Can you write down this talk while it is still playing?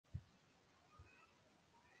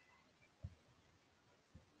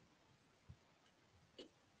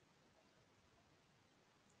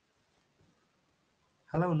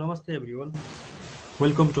Hello, Namaste everyone.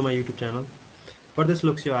 Welcome to my YouTube channel. प्रदेश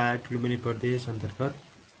लोक सेवा आयोग लुम्बिनी प्रदेश अन्तर्गत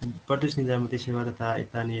प्रदेश निजामती सेवा तथा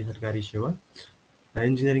स्थानीय सरकारी सेवा,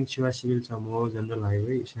 इन्जिनियरिङ सेवा, सिभिल समूह, general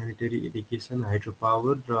highway, sanitary irrigation, hydro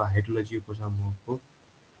power र हाइड्रोलोजी उपसमूहको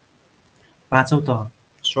 5औं तह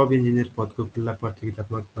सब इन्जिनियर पदको खुल्ला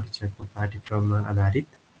प्रतियोगितात्मक परीक्षाको पाठ्यक्रममा आधारित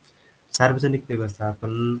सार्वजनिक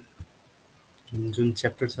व्यवस्थापन जुन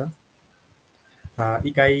च्याप्टर छ,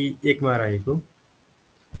 इकाइ 1 मा रहेको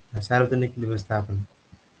सार्वजनिक व्यवस्थापन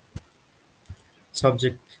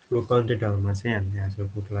सब्जेक्टको कन्टेन्टहरूमा चाहिँ हामीले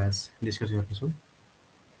आजको क्लास डिस्कस गर्नेछौँ।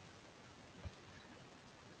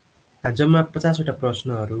 जम्मा 50 वटा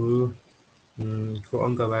प्रश्नहरू को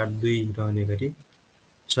अङ्कभार 2 रहने गरी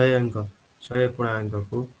 100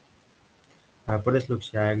 पूर्णाङ्कको प्रदेश लोक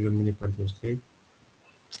सेवा आयोग लुम्बिनी प्रदेशले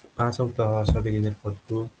 5औं तह सब इन्जिनियर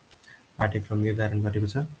पदको पाठ्यक्रम निर्धारण गरेको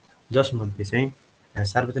छ, जसमध्ये चाहिँ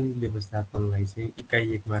सार्वजनिक व्यवस्थापनलाई चाहिँ इकाइ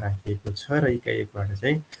 1 मा राखिएको छ र इकाइ 1 बाट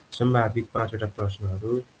चाहिँ सम्भावित 5 वटा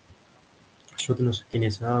प्रश्नहरू सोध्न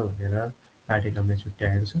सकिनेछ भनेर पाठ्यक्रमले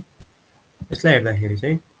छुट्याएको छ। यसलाई हेर्दाखेरि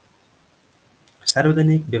चाहिँ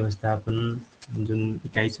सार्वजनिक व्यवस्थापन जुन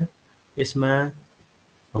इकाइ छ, यसमा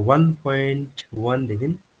 1.1 देखि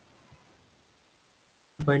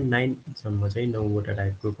 1.9 सम्म चाहिँ 9 वटा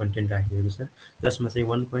टाइपको कन्टेन्ट राखिएको छ, जसमा चाहिँ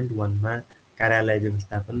 1.1 मा कार्यालय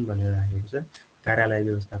व्यवस्थापन भनेर राखेको छ। कार्यालय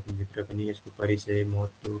व्यवस्थापनभित्र पनि यसको परिचय,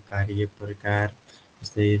 महत्त्व, कार्य, प्रकार,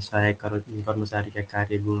 जस्तै सहायक कर्मचारीका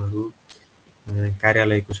कार्यगुणहरू,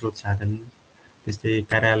 कार्यालयको स्रोत साधन, त्यस्तै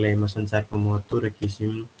कार्यालयमा सञ्चारको महत्त्व र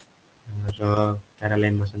किसिम र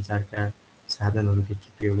कार्यालयमा सञ्चारका साधनहरू के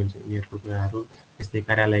प्रयोग हुन्छ यिनीहरूको कुराहरू, त्यस्तै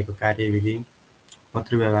कार्यालयको कार्यविधि,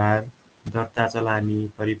 पत्र व्यवहार, दर्ता, चलानी,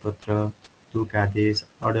 परिपत्र, तुक आदेश,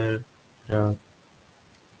 अर्डर र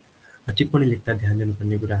टिप्पणी लेख्दा ध्यान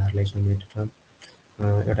दिनुपर्ने कुराहरूलाई समेटेर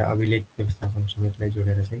एउटा अभिलेख व्यवस्थापन समेतलाई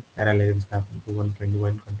जोडेर चाहिँ कार्यालय व्यवस्थापनको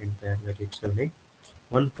 1.1 कन्टेन्ट तयार गरिएको छ भने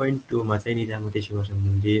 1.2 मा चाहिँ निजामती सेवा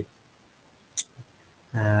सम्बन्धी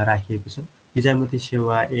राखिएको छ। निजामती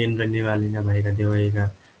सेवा ऐन र निवालिना भएका देवाएका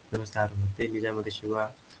व्यवस्थाहरूमध्ये निजामती सेवा,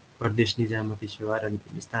 प्रदेश निजामती सेवा र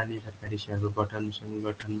स्थानीय सरकारी सेवाको गठन,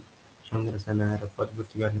 सङ्गठन, संरचना र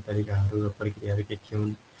पदपूर्ति गर्ने तरिकाहरू र प्रक्रियाहरू के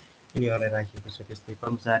हुन् यिनीहरूलाई राखिएको छ। त्यस्तै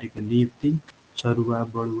कर्मचारीको नियुक्ति, सरुवा,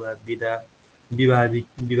 बढुवा,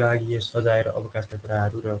 विभागीय सजाय र अवकाशका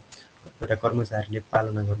कुराहरू र एउटा कर्मचारीले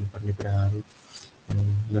पालना गर्नुपर्ने कुराहरू,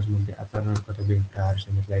 जसमध्ये आचरण कर्तव्य कुराहरू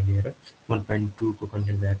समेतलाई लिएर 1.2 को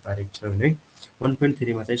कन्टेन्ट तयार पारेको छ भने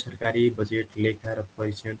 1.3 मा चाहिँ सरकारी बजेट, लेखा र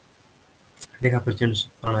लेखा परीक्षण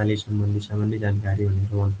प्रणाली सम्बन्धी सामान्य जानकारी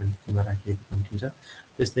भनेर 1.3 मा राखिएको कन्टेन्ट छ।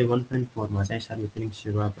 त्यस्तै 1.4 मा चाहिँ सार्वजनिक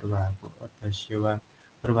सेवा प्रवाहको अर्थ, सेवा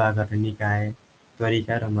प्रवाह गर्ने निकाय,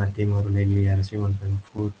 तरिका र माध्यमहरूलाई लिएर चाहिँ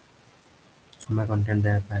 1.4 मा कन्टेन्ट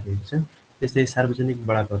तयार पारिएको छ। त्यस्तै सार्वजनिक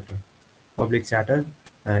बडापत्र, पब्लिक चार्टर,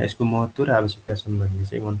 यसको महत्त्व र आवश्यकता सम्बन्धी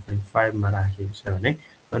चाहिँ 1.5 मा राखिएको छ भने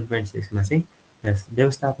 1.6 मा चाहिँ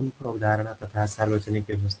व्यवस्थापनको अवधारणा तथा सार्वजनिक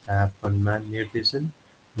व्यवस्थापनमा निर्देशन,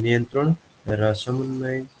 नियन्त्रण र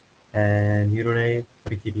समन्वय, निर्णय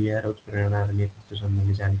प्रक्रिया र उत्प्रेरणा र नेतृत्व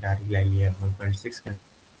सम्बन्धी जानकारीलाई लिएर 1.6 का।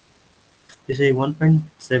 त्यसै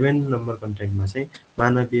 1.7 नम्बर कन्टेन्टमा चाहिँ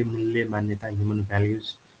मानवीय मूल्य, मान्यता, ह्युमन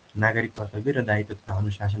भ्याल्युज, नागरिक कर्तव्य र दायित्व तथा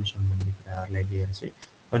अनुशासन सम्बन्धी कुराहरूलाई लिएर चाहिँ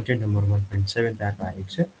कन्टेन्ट नम्बर 1.7 तयार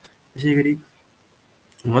पारेको छ। त्यसै गरी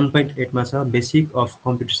 1.8 मा छ basic of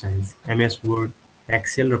computer science, MS word,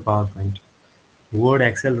 Excel र पावर पोइन्ट। वर्ड,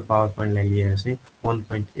 एक्सेल र पावर पोइन्टलाई लिएर चाहिँ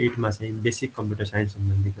 1.8 मा चाहिँ बेसिक कम्प्युटर साइन्स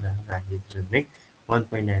सम्बन्धी कुराहरू राखिएको छ भने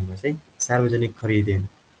 1.9 मा चाहिँ सार्वजनिक खरिद ऐन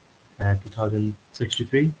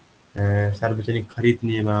 2063, सार्वजनिक खरिद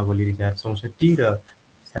नियमावली 2064 र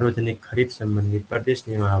सार्वजनिक खरिद सम्बन्धी प्रदेश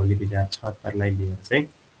नियमावली 2076 लाई लिएर चाहिँ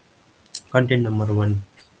कन्टेन्ट नम्बर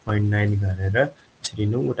 1.9 गरेर यसरी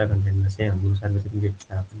 9 वटा कन्टेन्टमा चाहिँ हाम्रो सार्वजनिक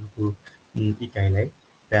व्यवस्थापनको इकाइलाई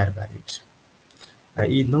तयार पारेको छ।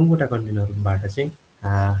 यी 9 वटा कन्टेन्टहरूबाट चाहिँ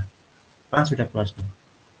 5 वटा प्रश्न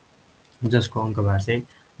जसको अङ्कभार चाहिँ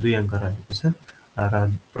 2 अङ्क रहेको छ र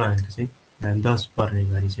पूर्णाङ्क चाहिँ 10 पर्ने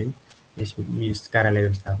गरी चाहिँ यस कार्यालय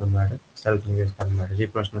व्यवस्थापनबाट, सार्वजनिक व्यवस्थापनबाट चाहिँ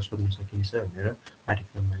प्रश्न सोध्न सकिन्छ भनेर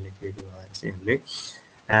पाठ्यक्रममा लेखिएको भएर चाहिँ हामीले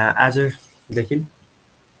आजदेखि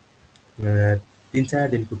 3-4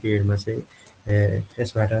 दिनको पिरियडमा चाहिँ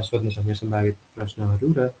यसबाट सोध्न सक्ने सम्भावित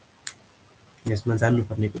प्रश्नहरू र यसमा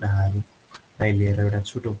जान्नुपर्ने कुराहरूलाई लिएर एउटा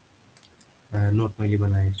छोटो नोट मैले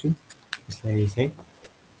बनाएको छु। यसलाई चाहिँ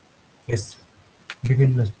यस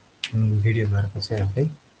विभिन्न भिडियो मार्फत चाहिँ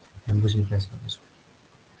हामीले बुझ्ने प्रयास गर्नेछौँ।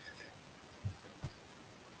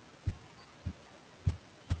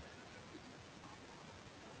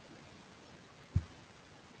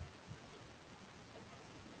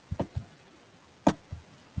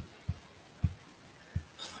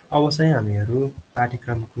 अब चाहिँ हामीहरू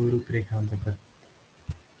पाठ्यक्रमको रूपरेखा अन्तर्गत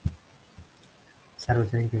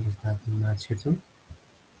सार्वजनिक व्यवस्थापनमा छिर्छौँ।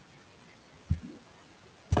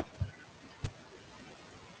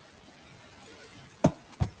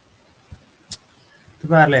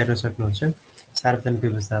 तपाईँहरूले हेर्न सक्नुहुन्छ सार्वजनिक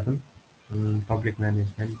व्यवस्थापन पब्लिक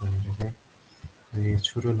म्यानेजमेन्ट भनेर चाहिँ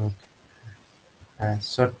छोटो नोट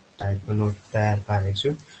सर्ट टाइपको नोट तयार पारेको छु।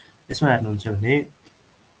 यसमा हेर्नुहुन्छ भने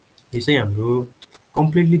यो चाहिँ हाम्रो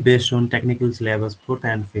completely based on technical syllabus 4th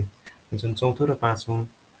and 5th जुन 4औं र 5औं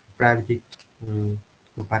प्राविधिक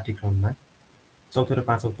पाठ्यक्रममा 4औं र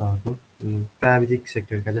 5औं तहको प्राविधिक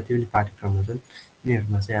सेक्टरका जति पनि पाठ्यक्रमहरू छन्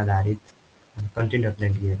यिनीहरूमा चाहिँ आधारित कन्टेन्टहरूलाई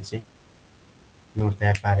लिएर चाहिँ नोट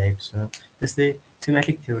तयार पारेको छ। त्यस्तै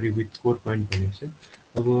thematic theory with core point भनेको छ।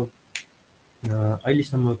 अब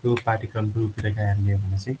अहिलेसम्मको पाठ्यक्रमको रूपरेखा हेर्ने हो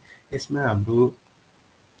भने चाहिँ यसमा हाम्रो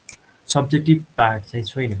सब्जेक्टिभ पार्ट चाहिँ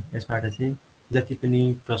छैन। यसबाट चाहिँ जति पनि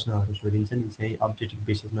प्रश्नहरू सोधिन्छन् यी चाहिँ अब्जेक्टिभ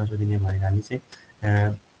बेसिसमा सोधिने भएकाले चाहिँ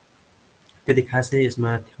त्यति खासै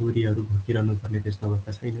यसमा थ्योरीहरू घोकिरहनु पर्ने त्यस्तो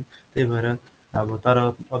अवस्था छैन। त्यही भएर अब तर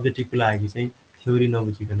अब्जेक्टिभको लागि चाहिँ थ्योरी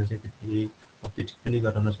नबुझिकन चाहिँ त्यति अब्जेक्टिभ पनि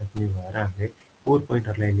गर्न नसक्ने भएर हामीले कोर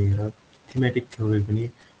पोइन्टहरूलाई लिएर थीमेटिक थ्योरी पनि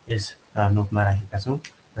यस नोटमा राखेका छौँ,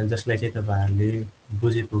 जसलाई चाहिँ तपाईँहरूले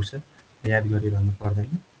बुझे पुग्छ, याद गरिरहनु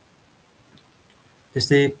पर्दैन।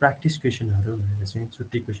 त्यस्तै प्र्याक्टिस क्वेसनहरू भनेर चाहिँ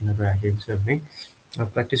छुट्टी क्वेसनहरू राखेको छ भने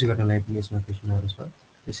प्र्याक्टिस गर्नलाई पनि यसमा क्वेसनहरू छ।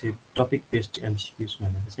 त्यसै टपिक बेस्ड एमसिक्युज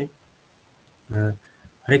भनेर चाहिँ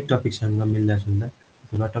हरेक टपिकसँग मिल्दाजुल्दा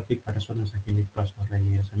अथवा टपिकबाट सोध्न सकिने प्रश्नहरूलाई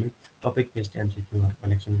लिएर चाहिँ टपिक बेस्ड एमसिक्यूहरू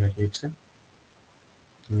कलेक्सन गरिएको छ।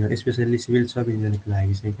 स्पेसल्ली सिभिल सब इन्जिनियरको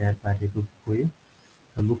लागि चाहिँ तयार पारेको बुक हो। यो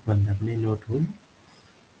बुकभन्दा पनि नोट हो।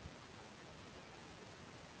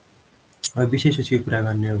 अब विशेष सूचीको कुरा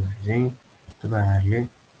गर्ने हो भने चाहिँ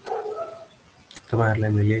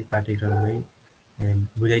तपाईँहरूलाई मैले पाठ्यक्रममै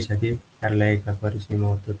बुझाइसकेँ। कार्यालयका परिचय,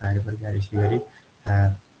 महत्त्व, कार्यप्रकार यसै गरी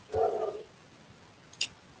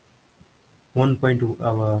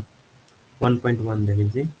 1.1देखि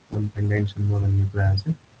चाहिँ 1.9सम्म भन्ने कुरा छ।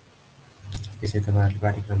 त्यसै तपाईँहरूले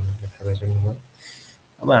पाठ्यक्रमहरू थाहा पाइसक्नुभयो।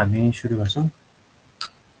 अब हामी सुरु गर्छौँ।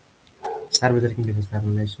 सार्वजनिक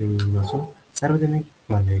व्यवस्थापनलाई सुरु गर्छौँ। सार्वजनिक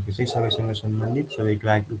भनेको चाहिँ सबैसँग सम्बन्धित, सबैको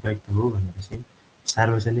लागि उपयुक्त हो भनेर चाहिँ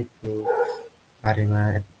सार्वजनिकको बारेमा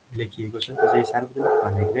लेखिएको छ। त्यसै सार्वजनिक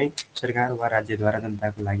भनेको चाहिँ सरकार वा राज्यद्वारा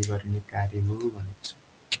जनताको लागि गरिने कार्य हो भनेको छ।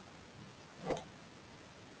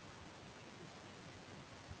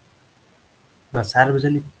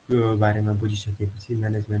 सार्वजनिकको बारेमा बुझिसकेपछि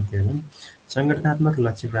म्यानेजमेन्ट हेरौँ। सङ्गठनात्मक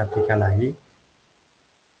लक्ष्य प्राप्तिका लागि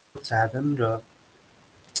साधन र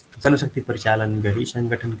जनशक्ति परिचालन गरी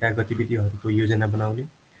सङ्गठनका गतिविधिहरूको योजना बनाउने,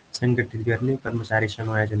 सङ्गठित गर्ने, कर्मचारी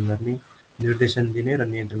समायोजन गर्ने, निर्देशन दिने र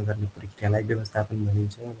नियन्त्रण गर्ने प्रक्रियालाई व्यवस्थापन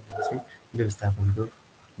भनिन्छ भनेर चाहिँ व्यवस्थापनको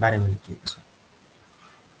बारेमा लेखिएको छ।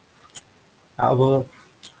 अब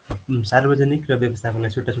सार्वजनिक र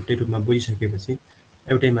व्यवस्थापनलाई छुट्टा छुट्टै रूपमा बुझिसकेपछि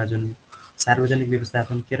एउटैमा जुन सार्वजनिक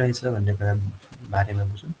व्यवस्थापन के रहेछ भन्ने कुरा बारेमा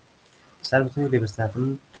बुझौँ। सार्वजनिक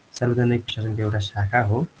व्यवस्थापन सार्वजनिक प्रशासनको एउटा शाखा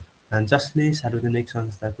हो जसले सार्वजनिक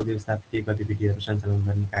संस्थाको व्यवस्थापकीय गतिविधिहरू सञ्चालन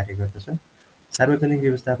गर्ने कार्य गर्दछ। सार्वजनिक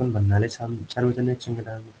व्यवस्थापन भन्नाले सार्वजनिक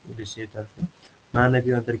सङ्गठनात्मक उद्देश्यतर्फ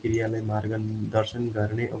मानवीय अन्तर्क्रियालाई मार्गदर्शन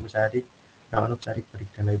गर्ने औपचारिक र अनौपचारिक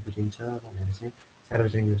प्रक्रियालाई बुझिन्छ भनेर चाहिँ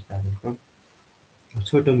सार्वजनिक व्यवस्थापनको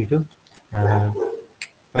छोटो मिठो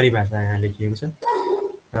परिभाषा यहाँ लेखिएको छ।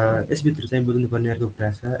 यसभित्र चाहिँ बुझ्नुपर्ने अर्को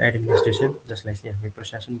कुरा छ एडमिनिस्ट्रेसन, जसलाई चाहिँ हामी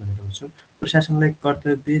प्रशासन भनेर बुझ्छौँ। प्रशासनलाई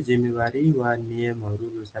कर्तव्य, जिम्मेवारी वा नियमहरू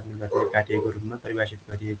व्यवस्थापन गर्ने कार्यको रूपमा परिभाषित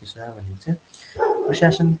गरिएको छ भने चाहिँ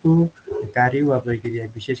प्रशासनको कार्य वा प्रक्रिया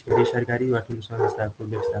विशेष गरी सरकारी वा ठुलो संस्थाको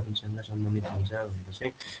व्यवस्थापनसँग सम्बन्धित हुन्छ भनेर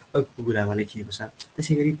चाहिँ अघिको कुरामा लेखिएको छ।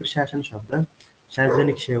 त्यसै गरी प्रशासन शब्द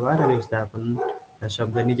सार्वजनिक सेवा र व्यवस्थापन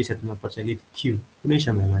शब्द निजी क्षेत्रमा प्रचलित थियो। कुनै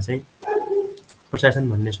समयमा चाहिँ प्रशासन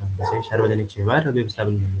भन्ने शब्द चाहिँ सार्वजनिक सेवा र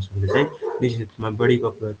व्यवस्थापन भन्ने शब्द चाहिँ निजी क्षेत्रमा बढी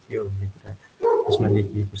उपयोग थियो भन्ने कुरा यसमा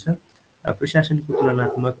लेखिएको छ। प्रशासनको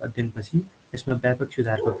तुलनात्मक अध्ययनपछि यसमा व्यापक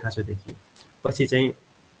सुधारको खाँचो देखियो। पछि चाहिँ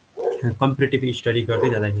कम्पेरेटिभ स्टडी गर्दै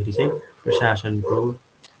जाँदाखेरि चाहिँ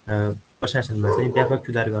प्रशासनमा चाहिँ व्यापक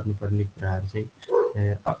सुधार गर्नुपर्ने कुराहरू चाहिँ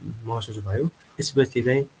महसुस भयो। त्यसपछि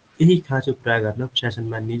चाहिँ यही खाँचो पुरा गर्न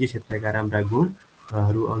प्रशासनमा निजी क्षेत्रका राम्रा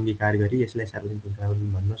गुणहरू अङ्गीकार गरी यसलाई सार्वजनिक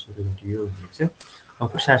व्यवस्थापन भन्न सुरु गरियो भनेको छ। अब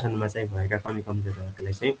प्रशासनमा चाहिँ भएका कमी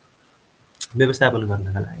कमजोरीहरूलाई चाहिँ व्यवस्थापन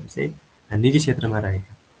गर्नका लागि चाहिँ निजी क्षेत्रमा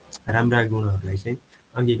रहेका राम्रा गुणहरूलाई चाहिँ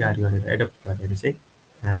अङ्गीकार गरेर एडप्ट गरेर चाहिँ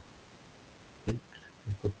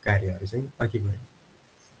कार्यहरू चाहिँ अघि बढ्यो।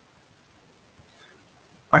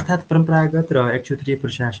 अर्थात् परम्परागत र एकसूत्रीय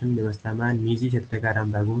प्रशासन व्यवस्थामा निजी क्षेत्रका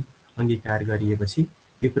राम्रा गुण अङ्गीकार गरिएपछि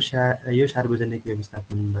यो सार्वजनिक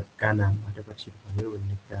व्यवस्थापनका नामबाट प्रकाशित भयो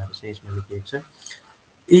भन्ने कुराहरू चाहिँ यसमा लेखिएको छ।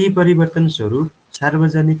 यही परिवर्तनस्वरूप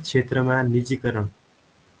सार्वजनिक क्षेत्रमा निजीकरण,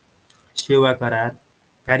 सेवा करार,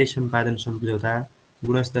 कार्य सम्पादन सम्झौता,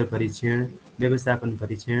 गुणस्तर परीक्षण, व्यवस्थापन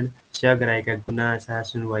परीक्षण, सेवाग्राहीका गुनासा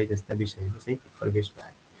सुनवाई जस्ता विषयमा चाहिँ प्रवेश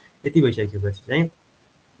भयो। यति भइसकेपछि चाहिँ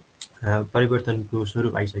परिवर्तनको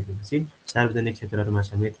स्वरूप आइसकेपछि सार्वजनिक क्षेत्रहरूमा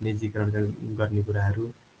समेत निजीकरण गर्ने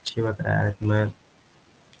कुराहरू, सेवा करारमा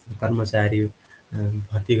कर्मचारी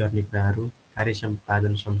भर्ती गर्ने कुराहरू, कार्य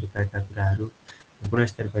सम्पादन सम्झौताका कुराहरू,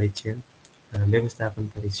 गुणस्तर परीक्षण, व्यवस्थापन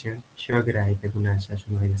परीक्षण, सेवाग्राहीका गुनासा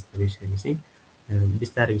सुनवाई जस्ता विषयमा चाहिँ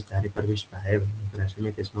बिस्तारै बिस्तारै प्रवेश पाए भन्ने कुरा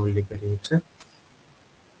समेत त्यसमा उल्लेख गरिएको छ।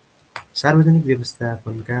 सार्वजनिक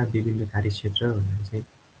व्यवस्थापनका विभिन्न कार्यक्षेत्र भनेर चाहिँ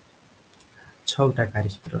 6वटा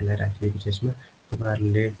कार्यक्षेत्रहरूलाई राखिएको छ। यसमा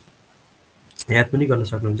तपाईँहरूले याद पनि गर्न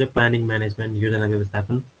सक्नुहुन्छ। प्लानिङ म्यानेजमेन्ट, योजना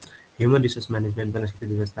व्यवस्थापन, ह्युमन रिसोर्स म्यानेजमेन्ट, जनशक्ति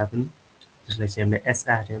व्यवस्थापन, जसलाई चाहिँ हामीले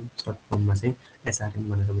एसआरएम सर्ट फर्ममा चाहिँ एसआरएम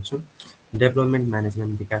भनेर बुझ्छौँ। डेभलपमेन्ट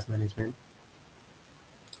म्यानेजमेन्ट, विकास म्यानेजमेन्ट,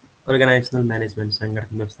 अर्गनाइजेसनल म्यानेजमेन्ट,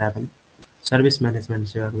 सङ्गठन व्यवस्थापन, सर्भिस म्यानेजमेन्ट,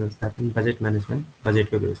 सेवा व्यवस्थापन, बजेट म्यानेजमेन्ट,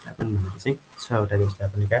 बजेटको व्यवस्थापन भनेर चाहिँ 6वटा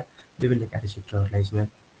व्यवस्थापनका विभिन्न कार्यक्षेत्रहरूलाई यसमा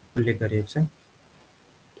उल्लेख गरिएको छ।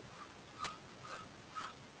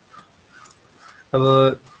 अब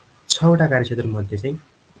 6वटा कार्यक्षेत्रमध्ये चाहिँ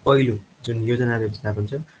पहिलो जुन योजना व्यवस्थापन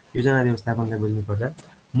छ, योजना व्यवस्थापनलाई बुझ्नुपर्दा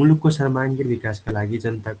मुलुकको सर्वाङ्गीण विकासका लागि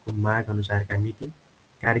जनताको माग अनुसारका नीति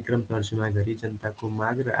कार्यक्रम तर्जुमा गरी जनताको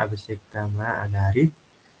माग र आवश्यकतामा आधारित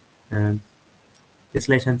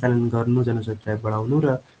त्यसलाई सञ्चालन गर्नु, जनशक्तिलाई बढाउनु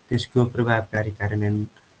र त्यसको प्रभावकारी कार्यान्वयन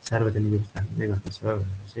सार्वजनिक व्यवस्थापनले गर्दछ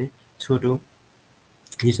भनेर चाहिँ छोटो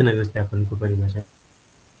योजना व्यवस्थापनको परिभाषा।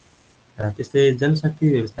 त्यस्तै जनशक्ति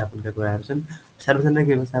व्यवस्थापनका कुराहरू छन्। सार्वजनिक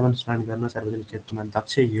व्यवस्थापन सञ्चालन गर्न सार्वजनिक क्षेत्रमा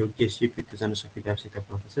दक्ष, योग्य, सिपयुक्त जनशक्तिको आवश्यकता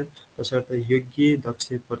पर्दछ। तसर्थ योग्य, दक्ष,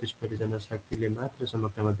 प्रतिस्पर्धी जनशक्तिले मात्र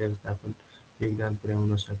समग्रमा व्यवस्थापन योगदान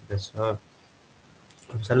पुर्याउन सक्दछ।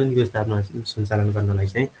 सार्वजनिक व्यवस्थापन सञ्चालन गर्नलाई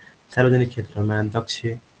चाहिँ सार्वजनिक क्षेत्रमा दक्ष,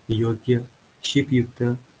 योग्य, सिपयुक्त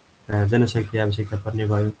जनशक्ति आवश्यकता पर्ने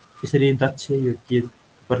भयो। यसरी दक्ष, योग्य,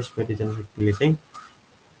 प्रतिस्पर्धी जनशक्तिले चाहिँ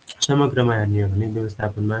समग्रमा हेर्ने हो भने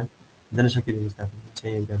व्यवस्थापनमा जनशक्ति व्यवस्थापनमा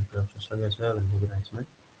चाहिँ योगदान पुर्याउन सक्दछ भन्ने कुरा यसमा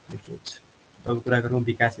लेखिएको छ। अब कुरा गरौँ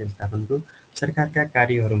विकास व्यवस्थापनको। सरकारका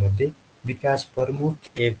कार्यहरूमध्ये विकास प्रमुख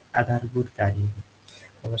एवं आधारभूत कार्य हो।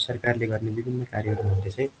 अब सरकारले गर्ने विभिन्न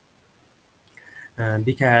कार्यहरूमध्ये चाहिँ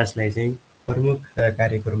विकासलाई चाहिँ प्रमुख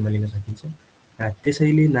कार्यक्रममा लिन सकिन्छ।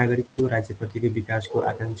 त्यसैले नागरिकको राज्यप्रतिको विकासको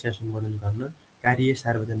आकाङ्क्षा सम्बोधन गर्न कार्य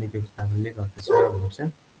सार्वजनिक व्यवस्थापनले गर्दछ भनेको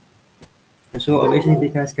छ। सो अब यसै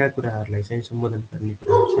विकासका कुराहरूलाई चाहिँ सम्बोधन गर्ने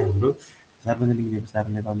कुराहरू चाहिँ हाम्रो सार्वजनिक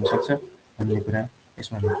व्यवस्थापनले गर्न सक्छ भन्ने कुरा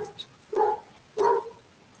यसमा लेखिएको छ।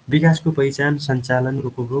 विकासको पहिचान, सञ्चालन,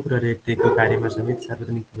 उपभोग र रेखदेखको कार्यमा समेत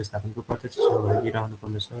सार्वजनिक व्यवस्थापनको प्रत्यक्ष सहभागी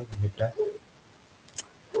रहनुपर्दछ भन्ने कुरा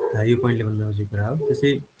यो पोइन्टले भन्न खोजेको कुरा हो।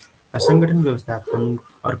 त्यसै सङ्गठन व्यवस्थापन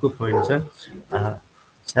अर्को पोइन्ट छ।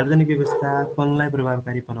 सार्वजनिक व्यवस्थापनलाई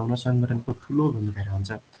प्रभावकारी बनाउन सङ्गठनको ठुलो भूमिका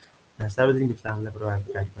रहन्छ। सार्वजनिक व्यवस्थापनलाई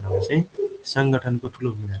प्रभावकारी बनाउन चाहिँ सङ्गठनको ठुलो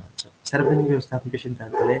भूमिका रहन्छ। सार्वजनिक व्यवस्थापनको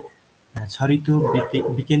सिद्धान्तले छरितो,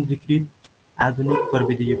 विकेन्द्रीकृत, आधुनिक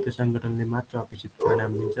प्रविधियुक्त सङ्गठनले मात्र अपेक्षित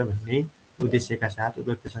परिणाम दिन्छ भन्ने उद्देश्यका साथ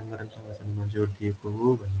उपयुक्त सङ्गठन संरचनामा जोड दिएको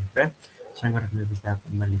हो भन्ने कुरा सङ्गठन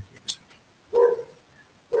व्यवस्थापनमा लेखिएको छ।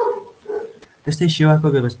 त्यस्तै सेवाको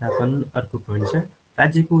व्यवस्थापन अर्को पोइन्ट छ।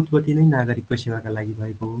 राज्यको उत्पत्ति नै नागरिकको सेवाका लागि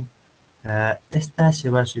भएको हो। यस्ता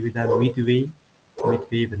सेवा सुविधा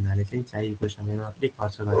मितव्ययी भन्नाले चाहिँ चाहिएको समयमा मात्रै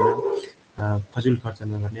खर्च गर्न, फजुल खर्च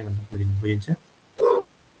नगर्ने भनेर बुझिन्छ।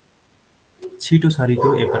 छिटो, छरितो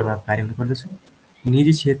एवं प्रभावकारी हुनुपर्दछ।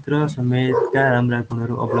 निजी क्षेत्र समेतका राम्रा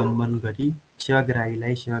गुणहरू अवलम्बन गरी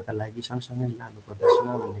सेवाग्राहीलाई सेवाका लागि सँगसँगै लानुपर्दछ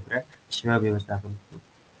भन्ने कुरा सेवा व्यवस्थापनको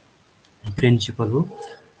प्रिन्सिपल हो।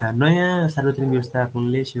 नयाँ सार्वजनिक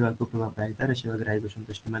व्यवस्थापनले सेवाको प्रभावकारिता र सेवाग्राहीको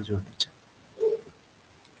सन्तुष्टिमा जोड दिन्छ।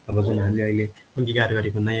 अब जुन हामीले अहिले अङ्गीकार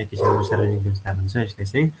गरेको नयाँ किसिमको सार्वजनिक व्यवस्थापन छ, यसले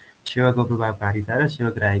चाहिँ सेवाको प्रभावकारिता र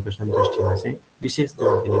सेवाग्राहीको सन्तुष्टिमा चाहिँ विशेष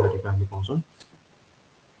जोड दिने गरेको हामी पाउँछौँ।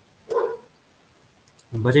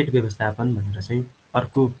 बजेट व्यवस्थापन भनेर चाहिँ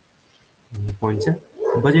अर्को पोइन्ट छ।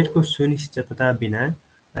 बजेटको सुनिश्चितता बिना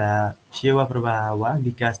सेवा प्रवाह वा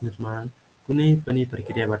विकास निर्माण कुनै पनि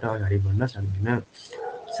प्रक्रियाबाट अगाडि बढ्न सक्दैन।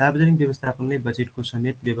 सार्वजनिक व्यवस्थापनले बजेटको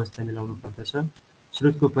समेत व्यवस्था मिलाउनु पर्दछ।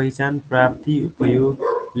 स्रोतको पहिचान, प्राप्ति, उपयोग,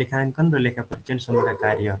 लेखाङ्कन र लेखापरीक्षणसम्मका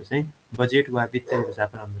कार्यहरू चाहिँ बजेट वा वित्त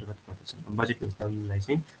व्यवस्थापन अन्तर्गत पर्दछ। बजेट व्यवस्थापनलाई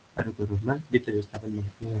चाहिँ अर्को रूपमा वित्त व्यवस्थापन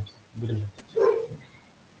बुझ्न सक्छ।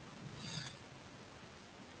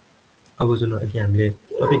 अब जुन अघि हामीले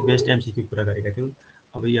टपिक बेस्ड एमसिक्यू कुरा गरेका थियौँ,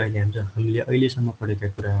 अब यो हामीले अहिलेसम्म पढेका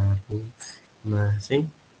कुराहरू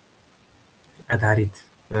चाहिँ आधारित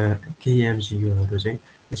केही एमसिक्यूहरू चाहिँ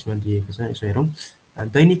यसमा दिएको छ। यसो हेरौँ।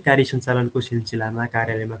 दैनिक कार्य सञ्चालनको सिलसिलामा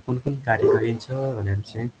कार्यालयमा कुन कुन कार्य गरिन्छ भनेर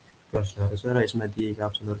चाहिँ प्रश्नहरू छ र यसमा दिएका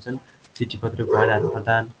अप्सनहरू छन् चिठीपत्रको आदान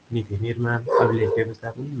प्रदान, नीति निर्माण, अभिलेख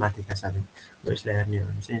व्यवस्थापन, माथिका सबै। यसलाई हेर्ने हो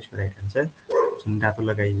भने चाहिँ यसको राइट आन्सर जुन रातो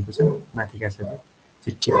लगाइएको छ माथिका सबै।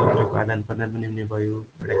 चिठीपत्रको आदान प्रदान पनि हुने भयो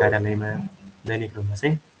एउटा कार्यालयमा, दैनिक रूपमा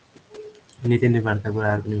चाहिँ नीति निर्माणका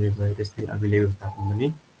कुराहरू पनि हुने भयो, त्यस्तै अभिलेख व्यवस्थापन पनि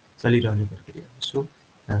चलिरहने प्रक्रिया हो। सो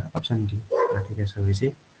अप्सन डी माथिका सबै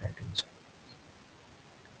चाहिँ राइट हुन्छ।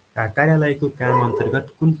 कार्यालयको काम अन्तर्गत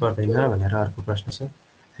कुन पर्दैन भनेर अर्को प्रश्न छ।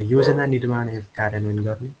 योजना निर्माण एवं कार्यान्वयन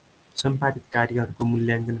गर्ने, सम्पादित कार्यहरूको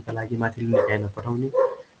मूल्याङ्कनका लागि माथिल्लो निकायमा पठाउने,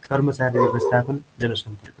 कर्मचारी व्यवस्थापन,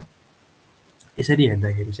 जनसम्पर्क। यसरी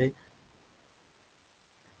हेर्दाखेरि चाहिँ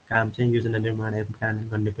काम चाहिँ योजना निर्माण एवं कार्यान्वयन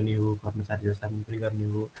गर्ने पनि हो, कर्मचारी व्यवस्थापन पनि गर्ने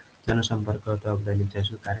हो, जनसम्पर्क त अब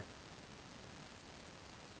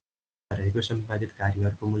कार्यको सम्पादित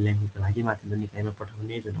कार्यहरूको मूल्याङ्कनका लागि माथिल्लो निकायमा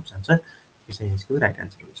पठाउने जुन अप्सन छ यो चाहिँ यसको राइट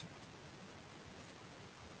आन्सर हुन्छ।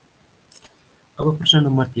 अब प्रश्न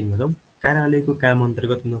नम्बर 3 हेरौँ। कार्यालयको काम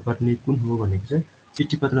अन्तर्गत नपर्ने कुन हो भनेको छ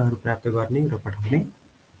चिठीपत्रहरू प्राप्त गर्ने र पठाउने,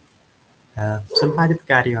 सम्पादित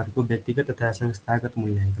कार्यहरूको व्यक्तिगत तथा संस्थागत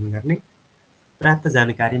मूल्याङ्कन गर्ने, प्राप्त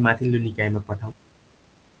जानकारी माथिल्लो निकायमा पठाउने,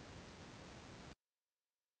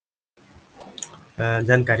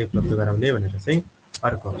 जानकारी उपलब्ध गराउने भनेर चाहिँ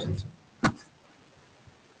अर्को अप्सन छ।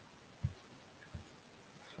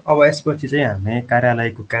 अब यसपछि चाहिँ हामी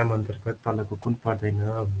कार्यालयको काम अन्तर्गत तलको कुन पर्दैन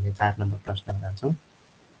भन्ने 4 नम्बर प्रश्नमा जान्छौँ।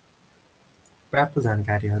 प्राप्त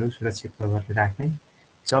जानकारीहरू सुरक्षित प्रभावले राख्ने,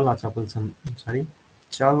 चल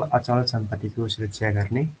अचल सम्पत्तिको सुरक्षा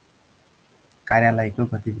गर्ने, कार्यालयको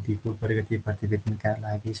गतिविधिको प्रगति प्रतिवेदनका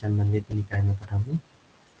लागि सम्बन्धित निकायमा पठाउने,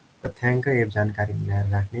 तथ्याङ्क एवं जानकारी मिलाएर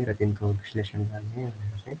राख्ने र तिनको विश्लेषण गर्ने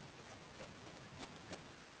भनेर चाहिँ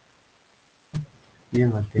यो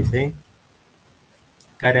मध्ये चाहिँ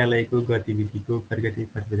कार्यालयको गतिविधिको प्रगति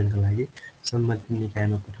प्रतिवेदनका लागि सम्बन्धित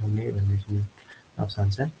निकायमा पठाउने भन्ने जुन अप्सन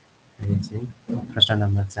छ यो चाहिँ प्रश्न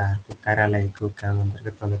नम्बर 4 को कार्यालयको काम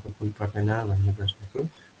अन्तर्गत तलको कुन पर्दैन भन्ने प्रश्नको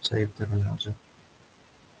सही उत्तर हुन आउँछ।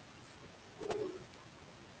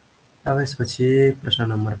 अब यसपछि प्रश्न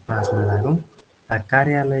नम्बर 5 मा लागौँ।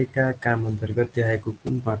 कार्यालयका काम अन्तर्गत देखाएको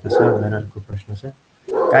कुन पर्दछ भनेर अर्को प्रश्न छ।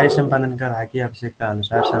 कार्य सम्पादनका लागि आवश्यकता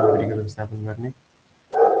अनुसार सामग्रीको व्यवस्थापन गर्ने,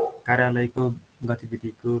 कार्यालयको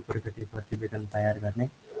गतिविधिको प्रगति प्रतिवेदन तयार गर्ने,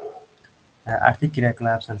 आर्थिक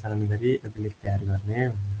क्रियाकलाप सञ्चालन गरी अभिलेख तयार गर्ने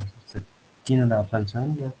भनेर 3वटा अप्सन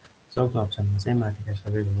छन् र चौथो अप्सनमा चाहिँ माथिका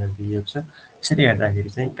सबै भनेर दिइएको छ। यसरी हेर्दाखेरि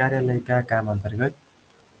चाहिँ कार्यालयका काम अन्तर्गत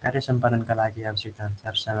कार्य सम्पादनका लागि आवश्यकता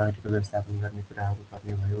अनुसार सामग्रीको व्यवस्थापन गर्ने कुराहरू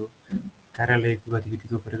गर्ने भयो, कार्यालयको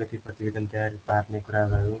गतिविधिको प्रगति प्रतिवेदन तयार पार्ने कुरा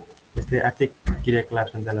भयो, त्यस्तै आर्थिक क्रियाकलाप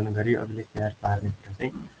सञ्चालन गरी अभिलेख तयार पार्ने कुरा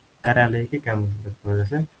चाहिँ कार्यालयकै काम अन्तर्गत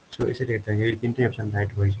पर्दछ। सो यसरी हेर्दाखेरि 3टै अप्सन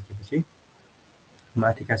राइट भइसकेपछि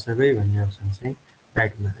माथिका सबै भन्ने अप्सन चाहिँ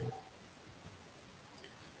राइट हुन आयो।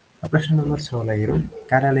 प्रश्न नम्बर 6 लाई हेरौँ।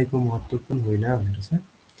 कार्यालयको महत्त्व कुन होइन भनेर छ।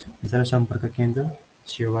 जनसम्पर्क केन्द्र,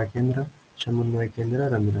 सेवा केन्द्र, समन्वय केन्द्र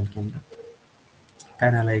र मिलन केन्द्र।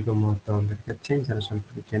 कार्यालयको महत्त्व अन्तर्गत चाहिँ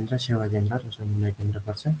जनसम्पर्क केन्द्र, सेवा केन्द्र र समन्वय केन्द्र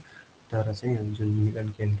पर्छ। तर चाहिँ जुन मिलन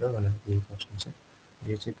केन्द्र भनेर दिएको अप्सन छ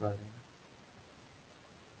यो चाहिँ पर्दैन।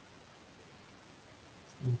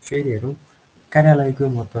 फेरि हेरौँ। कार्यालयको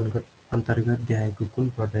महत्त्व अन्तर्गत देखाएको कुन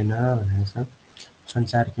पर्दैन भनेको छ।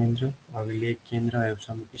 सञ्चार केन्द्र, अभिलेख केन्द्र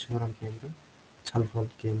एवं स्मरण केन्द्र, छलफल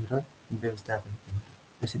केन्द्र, व्यवस्थापन केन्द्र।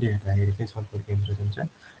 यसरी हेर्दाखेरि चाहिँ छलफल केन्द्र जुन छ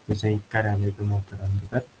यो चाहिँ कार्यालयको महत्त्व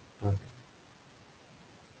अन्तर्गत पर्दैन।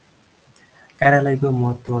 कार्यालयको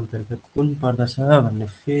महत्त्व अन्तर्गत कुन पर्दछ भन्ने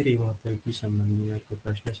फेरि महत्त्व सम्बन्धी अर्को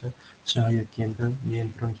प्रश्न छ। सहयोग केन्द्र,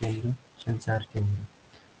 नियन्त्रण केन्द्र, सञ्चार केन्द्र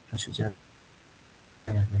र सुझाव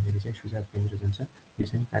हेर्दाखेरि चाहिँ सुझाव केन्द्र जुन छ यो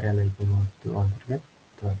चाहिँ कार्यालयको महत्त्व अन्तर्गत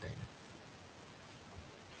पर्दैन।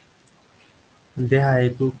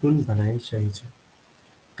 देखाएको कुन भनाइ सही छ।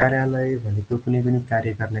 कार्यालय भनेको कुनै पनि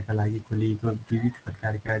कार्य गर्नका लागि खोलिएको विविध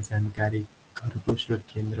प्रकारका जानकारीहरूको स्रोत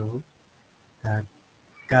केन्द्र हो।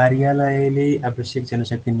 कार्यालयले आवश्यक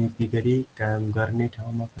जनशक्ति नियुक्ति गरी काम गर्ने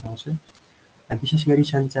ठाउँमा पुर्याउँछ। विशेष गरी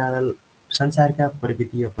सञ्चारका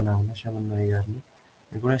प्रविधि अपनाउन, समन्वय गर्न,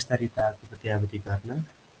 गुणस्तरीयताको प्रत्याभूति गर्न,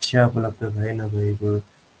 सेवा उपलब्ध भए नभएको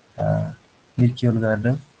निर्क्युल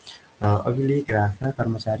गर्न, अभिलेख राख्न,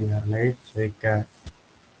 कर्मचारीहरूलाई सहयोगका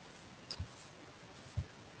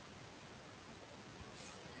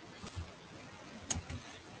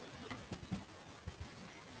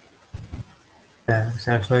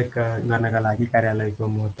सहयोग गर्नका लागि कार्यालयको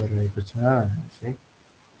महत्त्व रहेको छ चाहिँ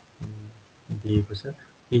दिएको छ।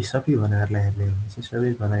 यी सबै भनाइहरूलाई हेर्ने हो भने चाहिँ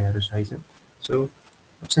सबै भनाइहरू सही छन्। सो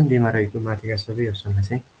अप्सन डीमा रहेको माथिका सबै अप्सनलाई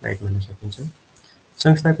चाहिँ राइट मान्न सकिन्छ।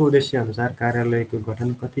 संस्थाको उद्देश्य अनुसार कार्यालयको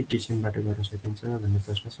गठन कति किसिमबाट गर्न सकिन्छ भन्ने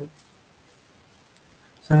प्रश्न छ।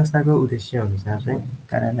 संस्थाको उद्देश्य अनुसार चाहिँ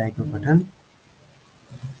कार्यालयको गठन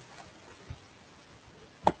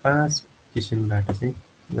 5 किसिमबाट चाहिँ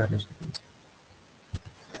गर्न सकिन्छ।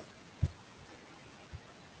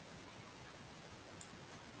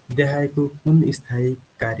 देखाएको कुन स्थायी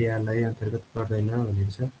कार्यालय अन्तर्गत पर्दैन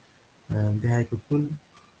भनेको छ। देखाएको कुन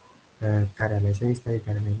कार्यालय चाहिँ स्थायी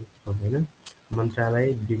कार्यालय पर्दैन? मन्त्रालय,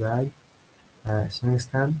 विभाग,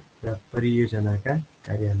 संस्थान र परियोजनाका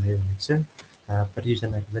कार्यालय भनेको छ।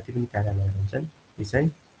 परियोजनाका जति पनि कार्यालयहरू हुन्छन् ती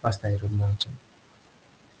चाहिँ अस्थायी रूपमा हुन्छन्।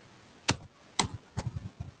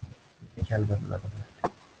 ख्याल गर्नु होला।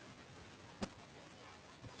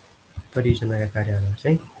 परियोजनाका कार्यालय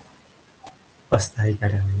चाहिँ अस्थायी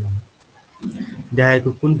कार्यालय हो।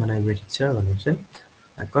 देखाएको कुन भनाइ बेठिक छ भनेको छ।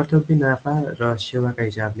 कर्तव्य, नाफा र सेवाका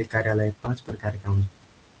हिसाबले कार्यालय 5 प्रकारका हुन्।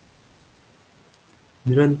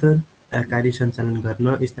 निरन्तर कार्य सञ्चालन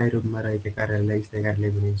गर्न स्थायी रूपमा रहेका कार्यालयलाई स्थायी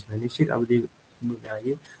कार्यालय भनिन्छ। निश्चित अवधिका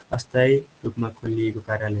लागि अस्थायी रूपमा खोलिएको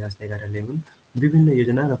कार्यालय अस्थायी कार्यालय हुन्। विभिन्न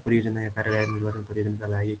योजना र परियोजनाका कार्यालय निर्माण परियोजनाका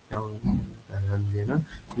लागि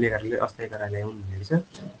खुलेका कार्यालय अस्थायी कार्यालय हुन् भनेको छ।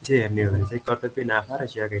 यसरी हेर्ने हो भने चाहिँ कर्तव्य, नाफा र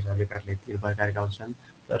सेवाका हिसाबले कार्यालय 3 प्रकारका हुन्छन्।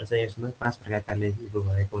 तर चाहिँ यसमा 5 प्रकारका कार्यालय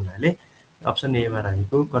भएको हुनाले अप्सन एमा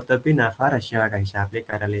रहेको कर्तव्य, नाफा र सेवाका हिसाबले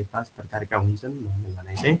कार्यालय 5 प्रकारका हुन्छन् भन्ने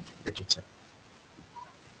भनाइ चाहिँ बेठिक छ।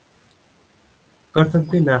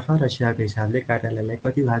 कर्तव्य, नाफा र सेवाका हिसाबले कार्यालयलाई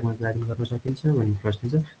कति भागमा विभाजन गर्न सकिन्छ भन्ने प्रश्न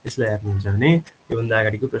छ। यसलाई हेर्नुहुन्छ भने योभन्दा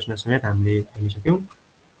अगाडिको प्रश्न समेत हामीले हेरिसक्यौँ।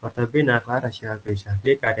 कर्तव्य, नाफा र सेवाको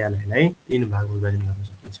हिसाबले कार्यालयलाई 3 भागमा विभाजन गर्न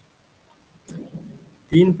सकिन्छ।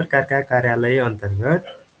 3 प्रकारका कार्यालय अन्तर्गत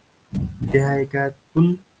देखाएका कुन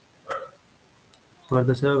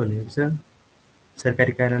पर्दछ भनेको छ।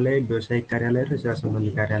 सरकारी कार्यालय, व्यावसायिक कार्यालय र सेवा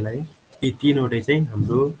सम्बन्धी कार्यालय। यी 3वटै चाहिँ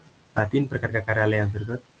हाम्रो 3 प्रकारका कार्यालय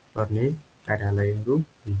अन्तर्गत पर्ने कार्यालयहरू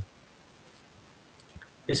हुन्।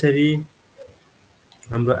 यसरी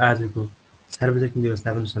हाम्रो आजको सार्वजनिक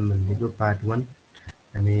व्यवस्थापन सम्बन्धीको पार्ट 1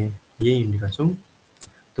 हामी यही इन्ड गर्छौँ।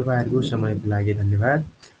 तपाईँहरूको समयको लागि धन्यवाद।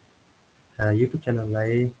 युट्युब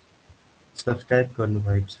च्यानललाई सब्सक्राइब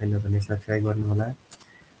गर्नुभएको छैन भने सब्सक्राइब गर्नुहोला।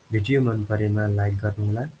 भिडियो मन परेमा लाइक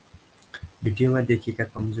गर्नुहोला। भिडियोमा देखिएका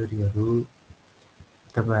कमजोरीहरू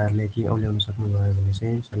तपाईँहरूले केही औल्याउन सक्नुभयो भने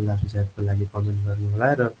चाहिँ सल्लाह सुझावको लागि कमेन्ट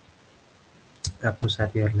गर्नुहोला र आफ्नो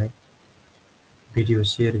साथीहरूलाई भिडियो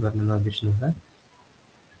सेयर गर्न नबिर्सनुहोला।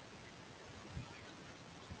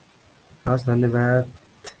 हस्, धन्यवाद।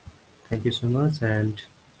 Thank you so much and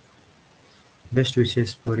best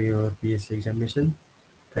wishes for your PSC examination.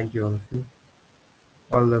 Thank you all of you.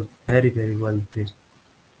 All the very well please.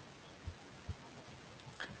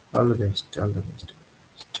 All the best. All the best.